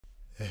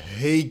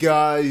Hey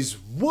guys,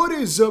 what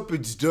is up?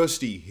 It's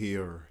Dusty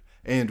here,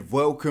 and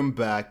welcome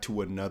back to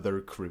another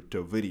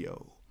crypto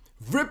video.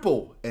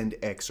 Ripple and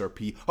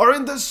XRP are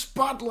in the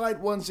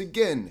spotlight once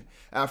again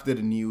after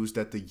the news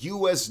that the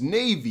US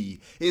Navy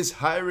is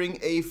hiring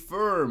a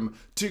firm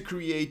to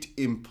create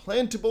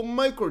implantable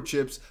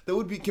microchips that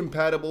would be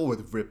compatible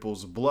with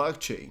Ripple's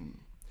blockchain.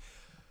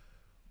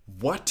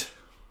 What?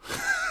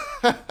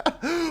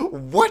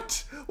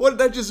 What? What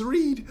did I just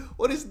read?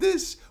 What is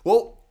this?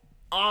 Well,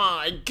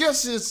 I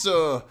guess it's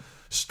a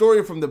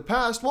story from the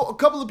past. Well, a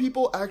couple of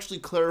people actually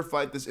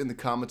clarified this in the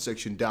comment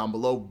section down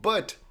below,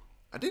 but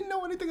I didn't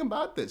know anything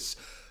about this.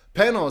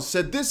 Panos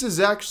said this is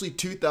actually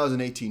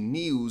 2018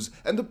 news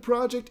and the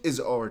project is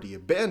already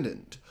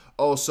abandoned.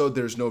 Also,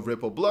 there's no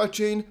Ripple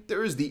blockchain.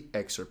 There is the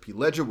XRP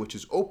ledger, which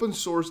is open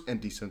source and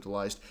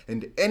decentralized,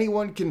 and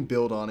anyone can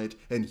build on it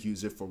and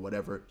use it for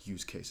whatever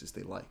use cases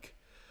they like.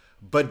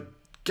 But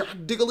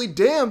God diggly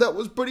damn, that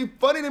was pretty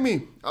funny to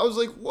me. I was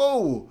like,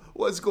 whoa,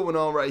 what's going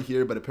on right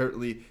here? But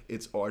apparently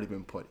it's already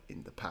been put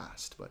in the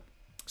past. But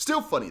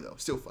still funny though,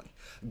 still funny.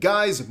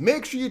 Guys,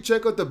 make sure you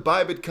check out the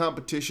Bybit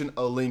competition.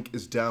 A link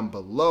is down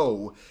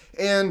below.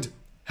 And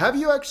have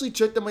you actually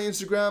checked out my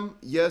Instagram?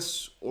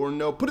 Yes or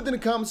no? Put it in the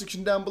comment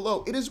section down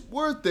below. It is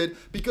worth it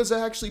because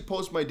I actually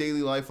post my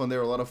daily life on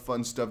there. A lot of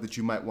fun stuff that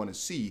you might want to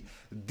see.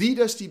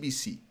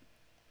 TheDustyBC.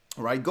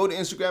 All right, go to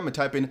Instagram and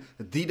type in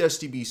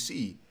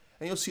TheDustyBC.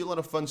 And you'll see a lot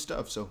of fun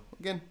stuff. So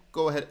again,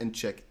 go ahead and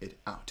check it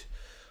out.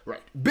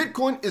 Right.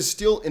 Bitcoin is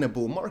still in a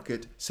bull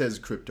market, says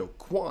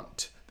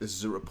CryptoQuant. This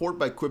is a report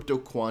by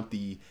CryptoQuant,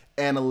 the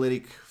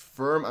analytic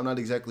firm. I'm not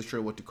exactly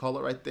sure what to call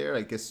it right there.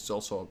 I guess it's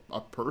also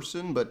a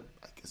person, but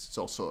I guess it's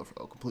also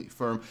a complete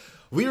firm.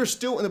 We are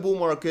still in the bull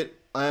market,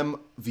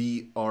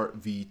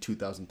 MVRV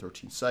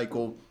 2013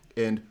 cycle.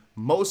 And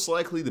most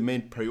likely the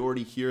main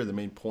priority here, the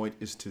main point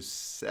is to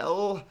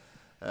sell.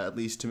 At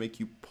least to make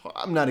you,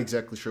 I'm not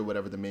exactly sure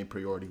whatever the main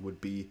priority would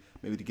be.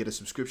 Maybe to get a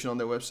subscription on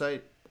their website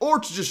or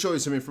to just show you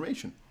some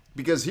information.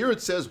 Because here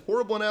it says,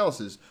 horrible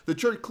analysis. The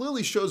chart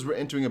clearly shows we're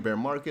entering a bear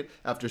market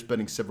after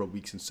spending several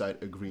weeks inside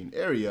a green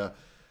area.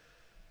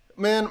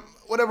 Man,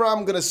 whatever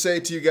I'm going to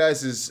say to you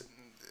guys is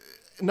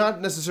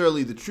not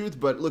necessarily the truth,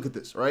 but look at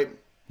this, right?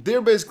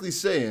 They're basically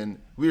saying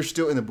we're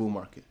still in the bull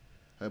market.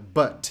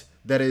 But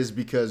that is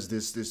because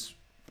this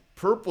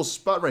purple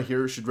spot right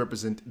here should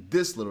represent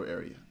this little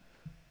area.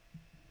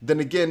 Then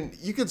again,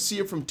 you could see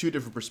it from two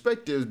different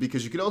perspectives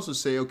because you could also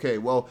say, okay,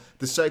 well,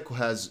 the cycle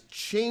has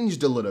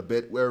changed a little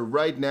bit where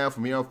right now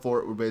from here on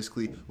forward, we're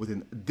basically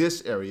within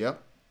this area.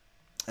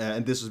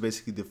 And this was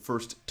basically the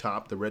first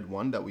top, the red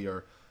one that we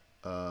are,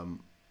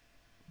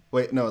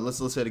 wait, no, let's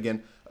say it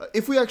again.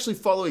 If we actually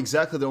follow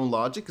exactly their own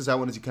logic, because I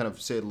wanted to kind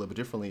of say it a little bit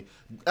differently.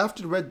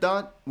 After the red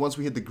dot, once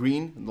we hit the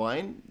green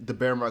line, the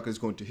bear market is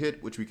going to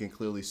hit, which we can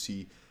clearly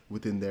see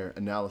within their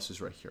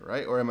analysis right here,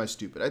 right? Or am I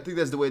stupid? I think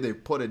that's the way they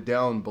put it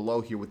down below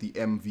here with the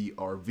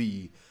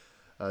MVRV.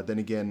 Then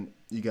again,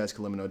 you guys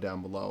can let me know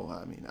down below.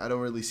 I mean, I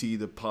don't really see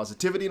the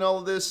positivity in all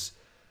of this.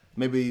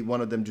 Maybe one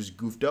of them just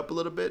goofed up a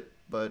little bit,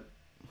 but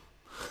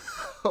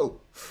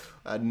oh,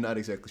 I'm not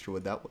exactly sure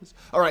what that was.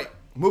 All right,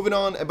 moving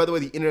on. And by the way,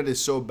 the internet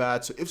is so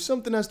bad, so if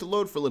something has to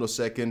load for a little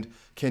second,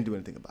 can't do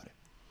anything about it.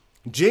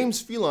 James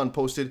Phelan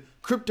posted,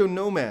 crypto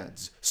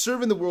nomads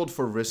serving the world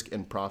for risk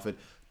and profit.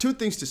 Two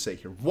things to say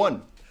here.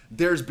 One,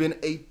 there's been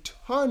a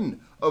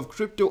ton of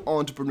crypto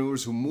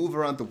entrepreneurs who move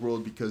around the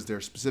world because their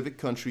specific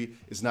country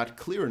is not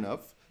clear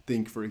enough.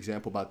 Think, for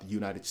example, about the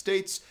United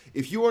States.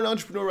 If you are an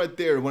entrepreneur right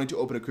there wanting to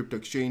open a crypto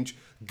exchange,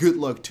 good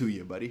luck to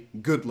you, buddy.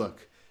 Good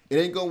luck. It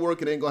ain't gonna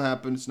work. It ain't gonna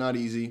happen. It's not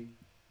easy.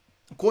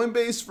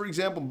 Coinbase, for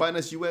example,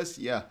 Binance US,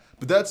 yeah.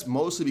 But that's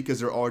mostly because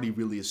they're already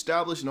really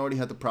established and already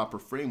have the proper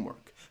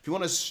framework. If you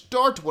want to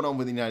start one on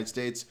with the United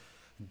States,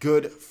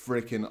 good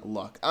freaking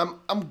luck.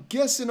 I'm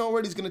guessing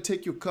already it's going to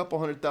take you a couple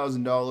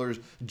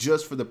 $100,000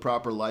 just for the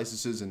proper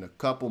licenses and a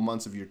couple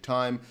months of your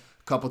time,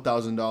 a couple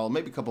 $1,000,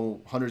 maybe a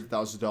couple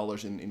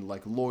 $100,000 in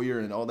like lawyer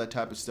and all that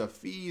type of stuff,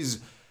 fees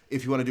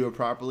if you want to do it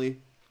properly.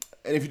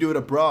 And if you do it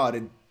abroad,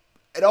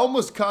 it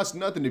almost costs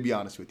nothing, to be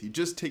honest with you.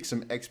 Just take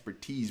some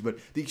expertise, but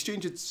the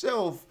exchange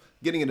itself,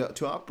 getting it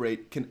to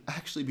operate can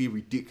actually be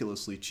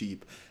ridiculously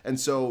cheap. And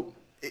so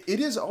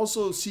it is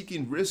also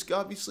seeking risk,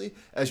 obviously,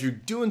 as you're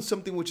doing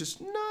something which is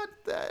not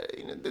that,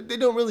 you know, they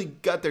don't really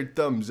got their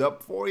thumbs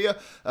up for you.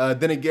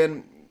 Then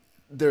again,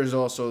 there's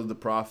also the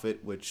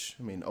profit, which,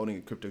 I mean, owning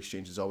a crypto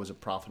exchange is always a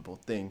profitable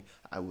thing,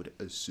 I would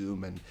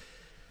assume. And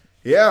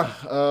yeah,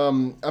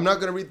 I'm not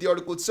going to read the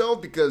article itself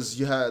because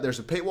there's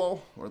a paywall,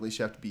 or at least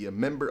you have to be a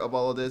member of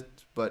all of this.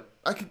 But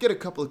I could get a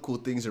couple of cool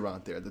things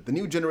around there, that the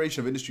new generation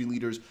of industry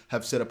leaders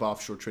have set up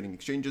offshore trading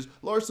exchanges,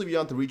 largely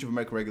beyond the reach of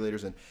American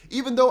regulators. And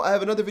even though I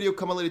have another video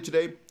coming later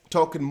today,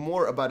 talking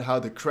more about how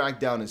the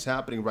crackdown is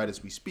happening right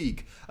as we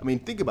speak, I mean,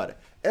 think about it.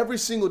 Every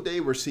single day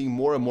we're seeing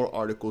more and more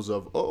articles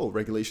of, oh,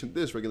 regulation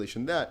this,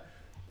 regulation that.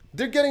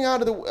 They're getting out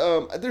of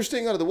the, they're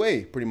staying out of the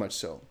way, pretty much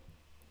so.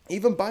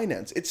 Even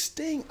Binance, it's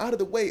staying out of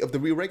the way of the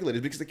real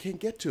regulators because they can't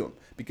get to them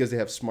because they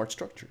have smart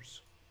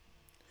structures.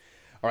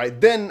 All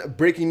right, then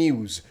breaking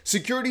news.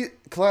 Security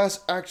class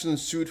action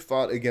suit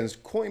filed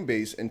against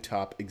Coinbase and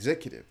top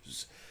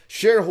executives.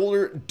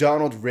 Shareholder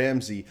Donald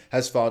Ramsey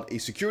has filed a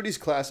securities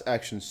class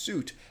action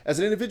suit as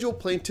an individual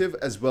plaintiff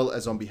as well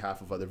as on behalf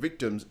of other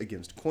victims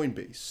against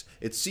Coinbase,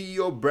 its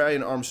CEO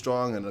Brian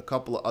Armstrong and a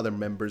couple of other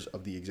members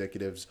of the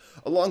executives,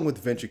 along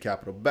with venture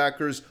capital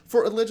backers,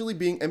 for allegedly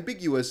being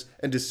ambiguous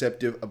and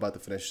deceptive about the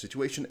financial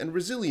situation and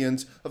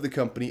resilience of the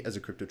company as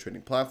a crypto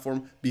trading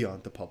platform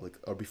beyond the public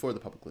or before the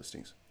public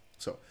listings.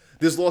 So,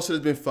 this lawsuit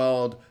has been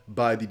filed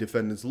by the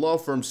defendant's law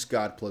firm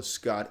Scott plus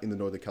Scott in the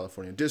Northern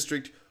California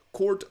District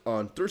Court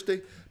on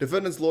Thursday.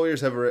 Defendants'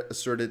 lawyers have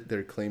asserted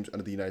their claims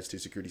under the United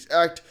States Securities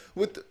Act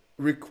with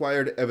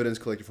required evidence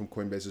collected from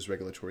Coinbase's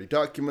regulatory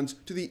documents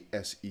to the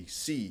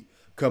SEC,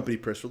 company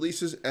press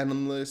releases,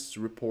 analysts'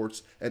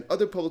 reports, and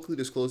other publicly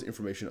disclosed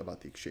information about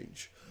the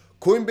exchange.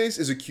 Coinbase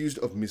is accused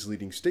of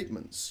misleading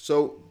statements.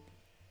 So,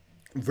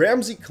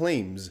 Ramsey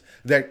claims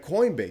that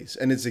Coinbase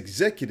and its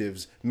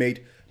executives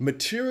made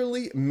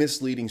materially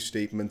misleading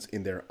statements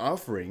in their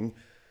offering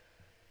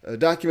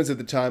documents at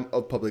the time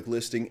of public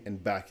listing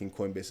and backing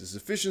Coinbase's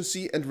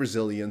efficiency and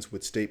resilience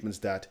with statements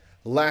that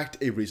lacked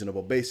a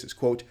reasonable basis.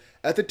 Quote,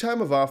 at the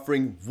time of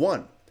offering,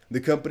 1, the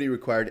company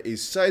required a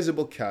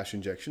sizable cash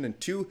injection, and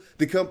 2,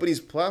 the company's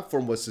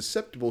platform was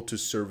susceptible to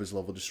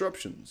service-level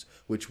disruptions,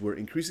 which were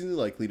increasingly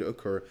likely to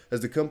occur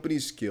as the company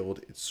scaled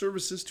its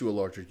services to a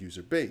larger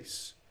user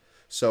base.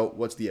 So,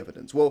 what's the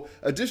evidence? Well,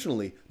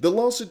 additionally, the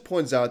lawsuit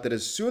points out that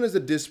as soon as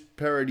the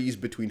disparities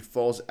between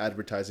false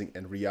advertising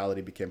and reality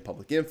became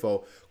public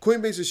info,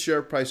 Coinbase's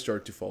share price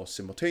started to fall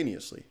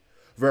simultaneously,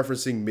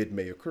 referencing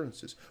mid-May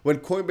occurrences. When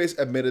Coinbase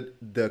admitted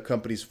the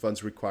company's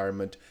funds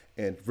requirement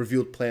and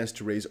revealed plans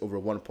to raise over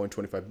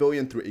 $1.25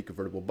 billion through a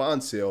convertible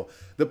bond sale,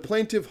 the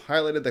plaintiff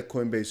highlighted that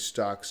Coinbase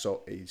stock saw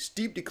a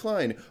steep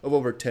decline of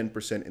over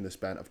 10% in the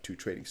span of 2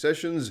 trading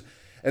sessions.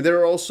 And there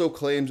are also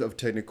claims of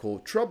technical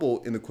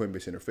trouble in the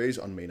Coinbase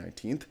interface on May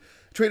 19th.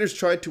 Traders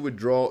tried to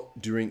withdraw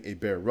during a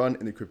bear run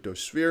in the crypto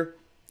sphere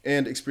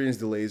and experienced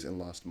delays and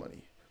lost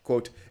money.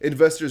 Quote,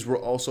 investors were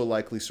also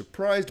likely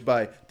surprised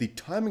by the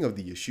timing of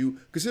the issue,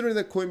 considering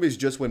that Coinbase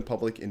just went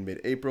public in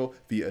mid-April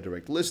via a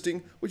direct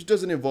listing, which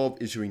doesn't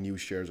involve issuing new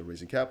shares or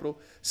raising capital,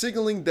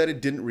 signaling that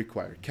it didn't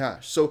require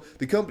cash. So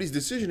the company's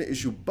decision to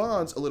issue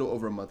bonds a little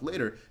over a month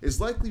later is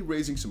likely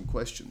raising some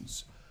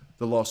questions.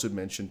 The lawsuit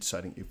mentioned,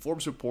 citing a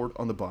Forbes report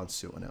on the bond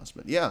sale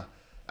announcement. Yeah,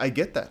 I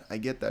get that. I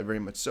get that very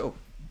much so.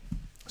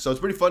 So it's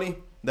pretty funny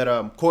that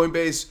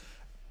Coinbase,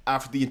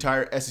 after the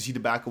entire SEC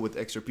debacle with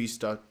XRP,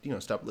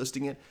 stopped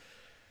listing it.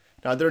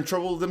 Now they're in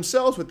trouble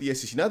themselves with the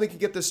SEC. Now they can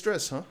get this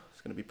stress, huh?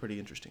 It's going to be pretty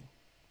interesting.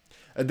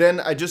 And then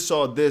I just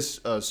saw this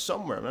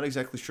somewhere. I'm not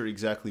exactly sure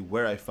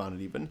where I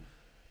found it even.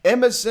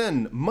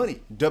 MSN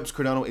Money dubs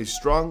Cardano a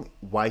strong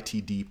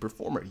YTD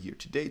performer year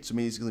to date. So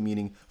basically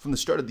meaning from the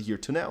start of the year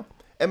to now,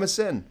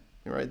 MSN,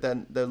 right,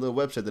 that little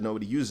website that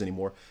nobody uses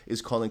anymore,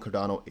 is calling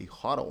Cardano a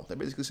hodl. They're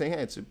basically saying,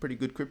 hey, it's a pretty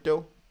good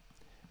crypto.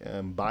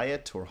 Buy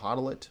it or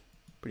hodl it.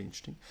 Pretty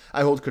interesting.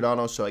 I hold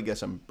Cardano, so I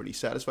guess I'm pretty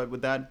satisfied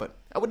with that. But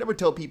I would never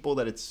tell people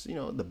that it's,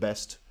 the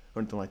best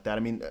or anything like that. I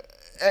mean,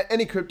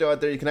 any crypto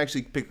out there, you can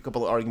actually pick a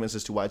couple of arguments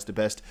as to why it's the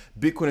best.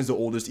 Bitcoin is the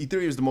oldest.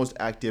 Ethereum is the most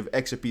active.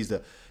 XRP is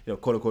the,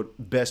 quote unquote,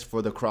 best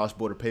for the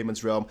cross-border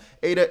payments realm.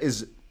 ADA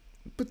is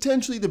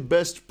potentially the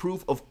best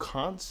proof of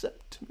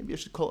concept, maybe I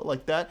should call it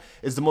like that.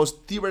 It's the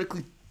most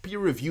theoretically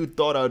peer-reviewed,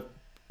 thought-out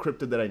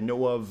crypto that I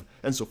know of,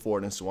 and so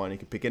forth and so on. You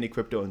can pick any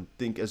crypto and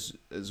think as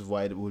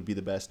why it would be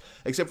the best,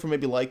 except for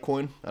maybe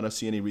Litecoin. I don't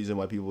see any reason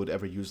why people would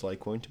ever use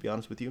Litecoin, to be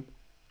honest with you.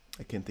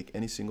 I can't think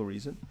any single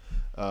reason,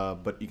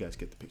 but you guys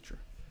get the picture.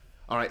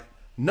 All right,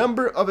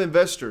 number of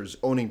investors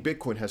owning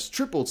Bitcoin has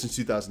tripled since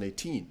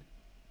 2018.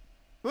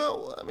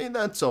 Well, I mean,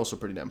 that's also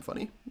pretty damn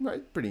funny,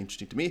 right? Pretty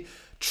interesting to me.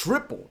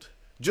 Tripled.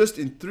 Just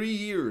in 3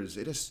 years,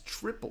 it has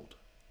tripled.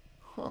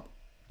 Huh.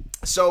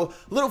 So,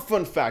 little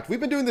fun fact. We've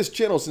been doing this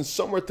channel since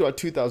somewhere throughout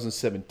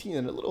 2017,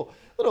 and a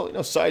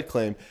little side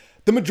claim.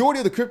 The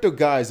majority of the crypto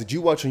guys that you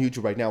watch on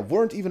YouTube right now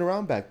weren't even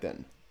around back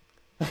then.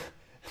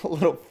 A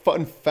little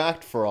fun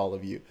fact for all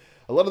of you.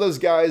 A lot of those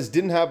guys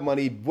didn't have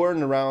money,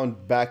 weren't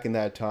around back in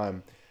that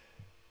time.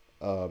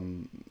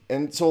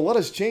 And so a lot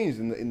has changed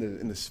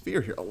in the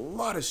sphere here. A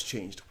lot has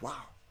changed.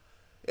 Wow.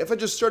 If I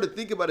just started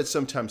thinking about it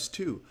sometimes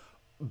too.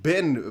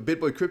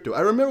 BitBoy Crypto. I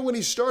remember when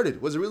he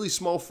started, was a really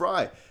small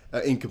fry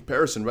in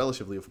comparison,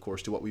 relatively, of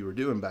course, to what we were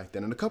doing back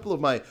then. And a couple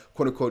of my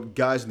quote-unquote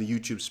guys in the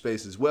YouTube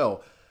space as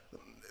well.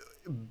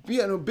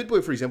 Yeah,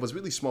 BitBoy, for example, was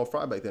really small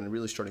fry back then and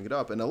really starting it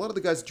up. And a lot of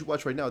the guys that you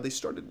watch right now, they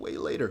started way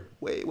later,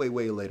 way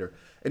later.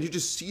 And you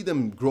just see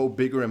them grow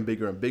bigger and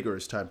bigger and bigger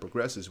as time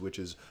progresses, which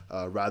is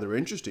rather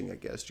interesting, I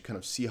guess, to kind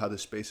of see how the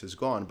space has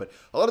gone. But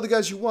a lot of the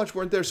guys you watch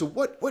weren't there. So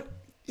what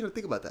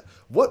think about that.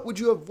 What would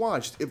you have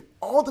watched if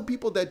all the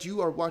people that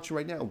you are watching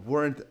right now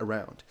weren't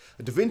around?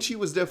 Da Vinci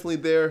was definitely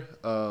there.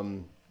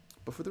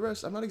 But for the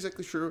rest, I'm not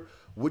exactly sure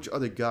which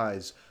other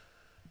guys.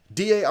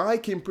 DAI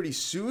came pretty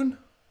soon,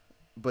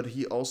 but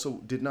he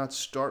also did not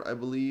start, I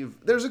believe.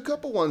 There's a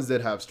couple ones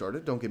that have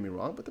started, don't get me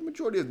wrong, but the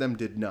majority of them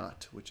did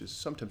not, which is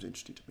sometimes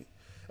interesting to me.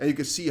 And you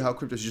can see how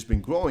crypto's just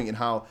been growing and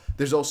how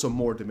there's also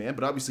more demand,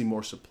 but obviously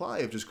more supply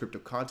of just crypto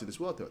content as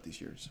well throughout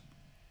these years.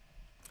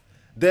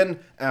 Then,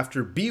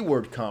 after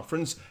B-Word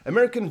Conference,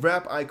 American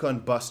rap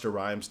icon Busta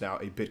Rhymes, now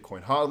a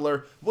Bitcoin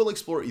hodler, will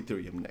explore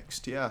Ethereum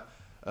next. Yeah,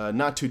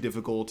 not too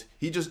difficult.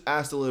 He just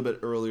asked a little bit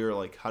earlier,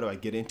 like, how do I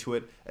get into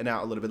it? And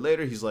now a little bit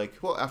later, he's like,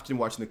 well, after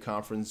watching the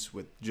conference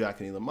with Jack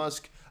and Elon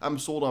Musk, I'm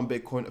sold on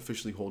Bitcoin,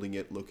 officially holding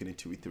it, looking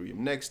into Ethereum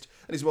next.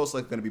 And he's most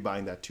likely going to be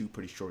buying that too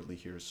pretty shortly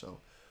here.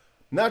 So,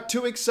 not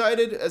too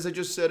excited, as I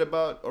just said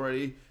about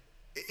already.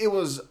 It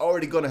was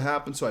already going to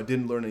happen, so I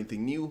didn't learn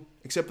anything new,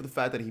 except for the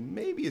fact that he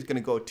maybe is going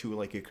to go to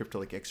like a crypto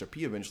like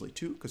XRP eventually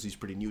too, because he's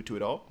pretty new to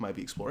it all. Might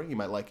be exploring. He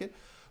might like it.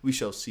 We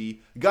shall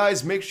see.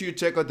 Guys, make sure you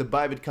check out the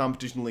Bybit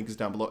competition. Link is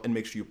down below, and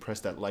make sure you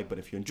press that like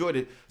button if you enjoyed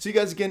it. See you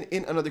guys again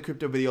in another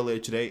crypto video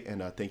later today,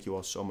 and thank you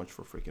all so much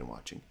for freaking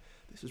watching.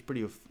 This is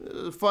pretty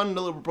fun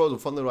little proposal,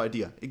 fun little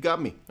idea. It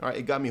got me. All right,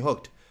 it got me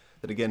hooked.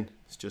 That again,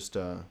 it's just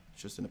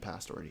in the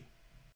past already.